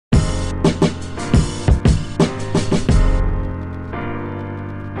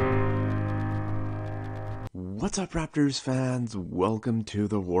What's up, Raptors fans? Welcome to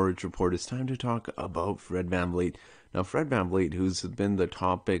the Warriors Report. It's time to talk about Fred Vanvleet. Now, Fred Vanvleet, who's been the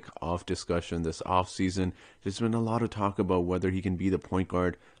topic of discussion this offseason, there's been a lot of talk about whether he can be the point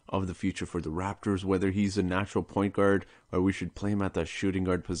guard of the future for the Raptors, whether he's a natural point guard or we should play him at that shooting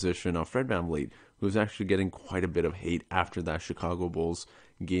guard position. Now, Fred Vanvleet, who's actually getting quite a bit of hate after that Chicago Bulls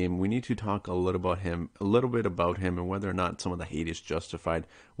game, we need to talk a little bit about him and whether or not some of the hate is justified,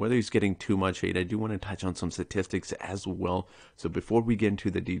 whether he's getting too much hate. I do want to touch on some statistics as well. So before we get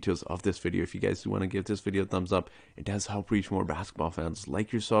into the details of this video, if you guys do want to give this video a thumbs up, it does help reach more basketball fans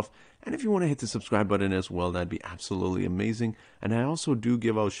like yourself. And if you want to hit the subscribe button as well, that'd be absolutely amazing. And I also do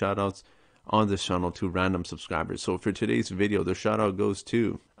give out shout outs on this channel to random subscribers. So for today's video, the shout out goes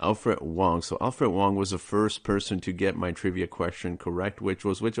to Alfred Wong. So Alfred Wong was the first person to get my trivia question correct, which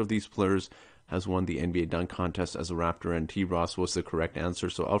was which of these players has won the NBA dunk contest as a Raptor, and T. Ross was the correct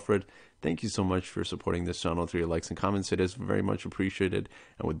answer. So Alfred, thank you so much for supporting this channel through your likes and comments. It is very much appreciated.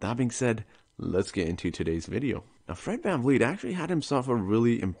 And with that being said, let's get into today's video. Now, Fred Vanvleet actually had himself a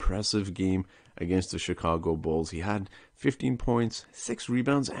really impressive game against the Chicago Bulls. He had 15 points, 6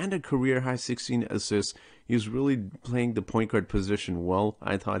 rebounds, and a career-high 16 assists. He was really playing the point guard position well.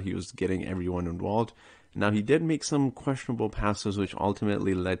 I thought he was getting everyone involved. Now, he did make some questionable passes, which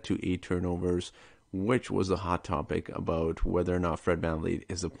ultimately led to 8 turnovers, which was a hot topic about whether or not Fred Vanvleet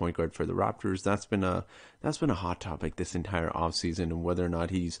is a point guard for the Raptors. That's been a hot topic this entire offseason, and whether or not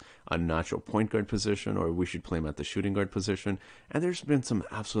he's a natural point guard position or we should play him at the shooting guard position. And there's been some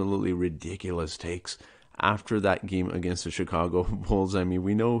absolutely ridiculous takes after that game against the Chicago Bulls. I mean,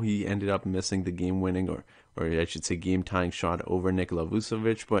 we know he ended up missing the game-winning, or I should say game-tying shot over Nikola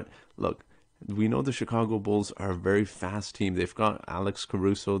Vucevic, but look, we know the Chicago Bulls are a very fast team. They've got Alex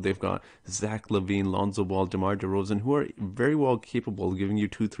Caruso, they've got Zach LaVine, Lonzo Ball, DeMar DeRozan, who are very well capable of giving you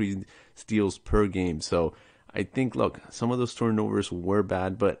 2-3 steals per game. So I think, look, some of those turnovers were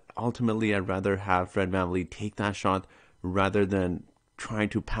bad, but ultimately I'd rather have Fred Vanvleet take that shot rather than trying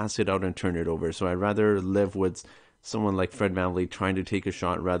to pass it out and turn it over. So I'd rather live with someone like Fred Vanvleet trying to take a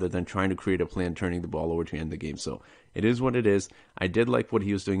shot rather than trying to create a play and turning the ball over to end the game. So it is what it is. I did like what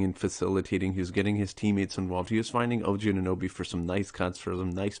he was doing in facilitating. He was getting his teammates involved. He was finding OG Anunoby for some nice cuts, for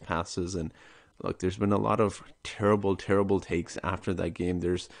some nice passes. And look, there's been a lot of terrible takes after that game.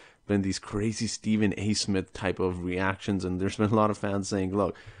 There's been these crazy Stephen A. Smith type of reactions, and there's been a lot of fans saying,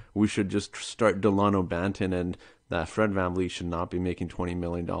 look, we should just start Delano Banton and that Fred Vanvleet should not be making $20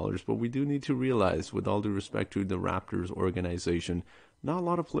 million. But we do need to realize, with all due respect to the Raptors organization, not a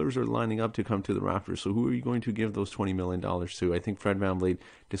lot of players are lining up to come to the Raptors. So who are you going to give those $20 million to? I think Fred Vanvleet,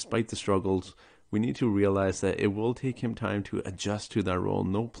 despite the struggles, we need to realize that it will take him time to adjust to that role.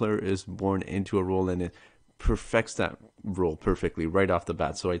 No player is born into a role and it perfects that role perfectly right off the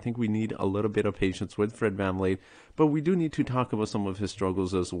bat. So I think we need a little bit of patience with Fred Vanvleet, but we do need to talk about some of his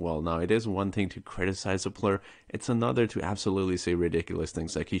struggles as well. Now, it is one thing to criticize a player. It's another to absolutely say ridiculous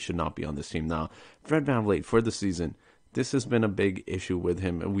things like he should not be on this team. Now, Fred Vanvleet, for the season, this has been a big issue with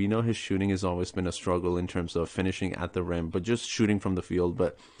him. We know his shooting has always been a struggle in terms of finishing at the rim, but just shooting from the field.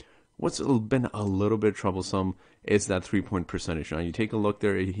 But what's been a little bit troublesome is that three-point percentage. Now, you take a look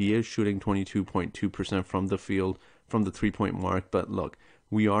there, he is shooting 22.2% from the field, from the three-point mark. But look,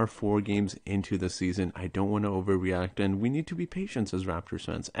 we are 4 games into the season. I don't want to overreact, and we need to be patient as Raptors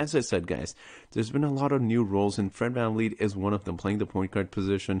fans. As I said, guys, there's been a lot of new roles, and Fred Vanvleet is one of them, playing the point guard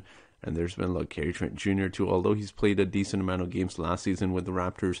position. And there's been, look, Gary Trent Jr. too. Although he's played a decent amount of games last season with the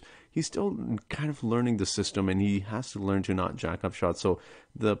Raptors, he's still kind of learning the system, and he has to learn to not jack up shots. So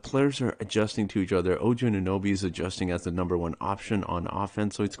the players are adjusting to each other. OG Anunoby is adjusting as the #1 option on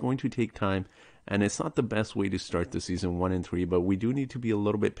offense, so it's going to take time. And it's not the best way to start the season 1-3, but we do need to be a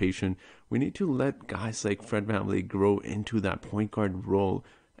little bit patient. We need to let guys like Fred Vanvleet grow into that point guard role.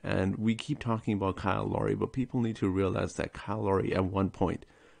 And we keep talking about Kyle Lowry, but people need to realize that Kyle Lowry at one point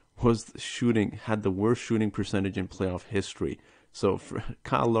had the worst shooting percentage in playoff history. So for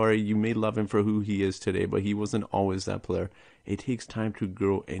Kyle Lowry, you may love him for who he is today, but he wasn't always that player. It takes time to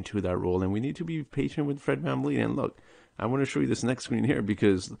grow into that role, and we need to be patient with Fred Vanvleet. And look, I want to show you this next screen here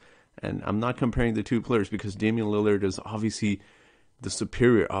and I'm not comparing the two players because Damian Lillard is obviously the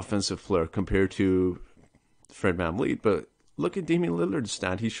superior offensive player compared to Fred Vanvleet, but look at Damian Lillard's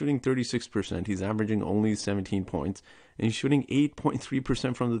stat. He's shooting 36%. He's averaging only 17 points. And he's shooting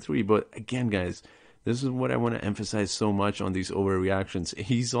 8.3% from the three. But again, guys, this is what I want to emphasize so much on these overreactions.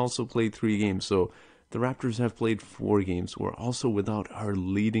 He's also played 3 games. So the Raptors have played 4 games. We're also without our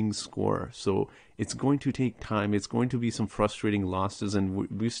leading scorer. So it's going to take time. It's going to be some frustrating losses. And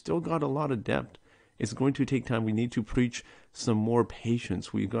we've still got a lot of depth. It's going to take time. We need to preach some more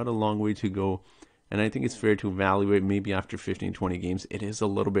patience. We've got a long way to go. And I think it's fair to evaluate maybe after 15, 20 games. It is a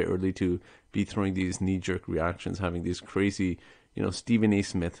little bit early to be throwing these knee-jerk reactions, having these crazy, Stephen A.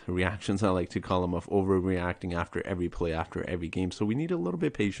 Smith reactions, I like to call them, of overreacting after every play, after every game. So we need a little bit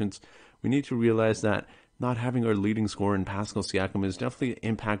of patience. We need to realize that not having our leading scorer in Pascal Siakam is definitely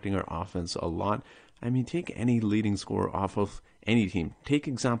impacting our offense a lot. I mean, take any leading scorer off of any team. Take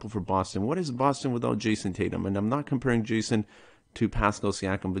example for Boston. What is Boston without Jason Tatum? And I'm not comparing Jason to Pascal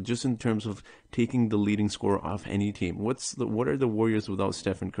Siakam, but just in terms of taking the leading scorer off any team. What are the Warriors without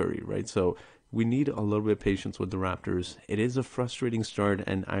Stephen Curry, right? So we need a little bit of patience with the Raptors. It is a frustrating start,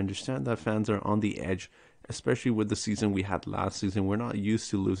 and I understand that fans are on the edge, especially with the season we had last season. We're not used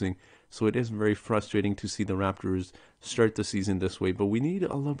to losing, so it is very frustrating to see the Raptors start the season this way. But we need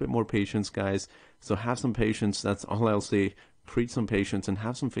a little bit more patience, guys. So have some patience. That's all I'll say. Preach some patience and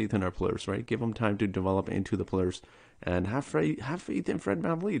have some faith in our players, right? Give them time to develop into the players, and have faith in Fred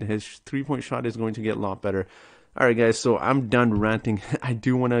Vanvleet. His 3-point shot is going to get a lot better. All right, guys, so I'm done ranting. I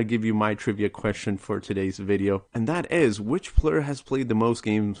do want to give you my trivia question for today's video, and that is, which player has played the most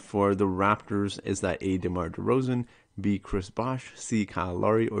games for the Raptors? Is that A, DeMar DeRozan, B, Chris Bosh, C, Kyle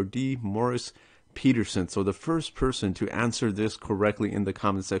Lowry, or D, Morris Peterson? So the first person to answer this correctly in the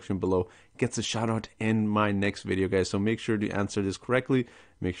comment section below gets a shout out in my next video, guys. So make sure to answer this correctly.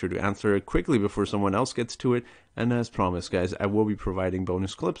 Make sure to answer it quickly before someone else gets to it. And as promised, guys, I will be providing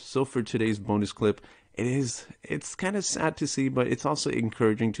bonus clips. So for today's bonus clip, it's kind of sad to see, but it's also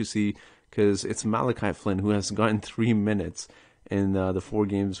encouraging to see, because it's Malachi Flynn, who has gotten 3 minutes in the 4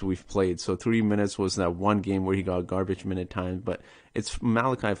 games we've played. So 3 minutes was that one game where he got garbage minute time, but it's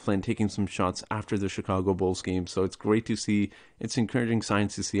Malachi Flynn taking some shots after the Chicago Bulls game. So it's great to see. It's encouraging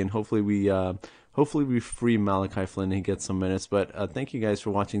signs to see, and hopefully we free Malachi Flynn and he gets some minutes. But thank you guys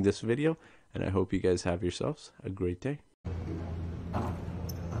for watching this video, and I hope you guys have yourselves a great day.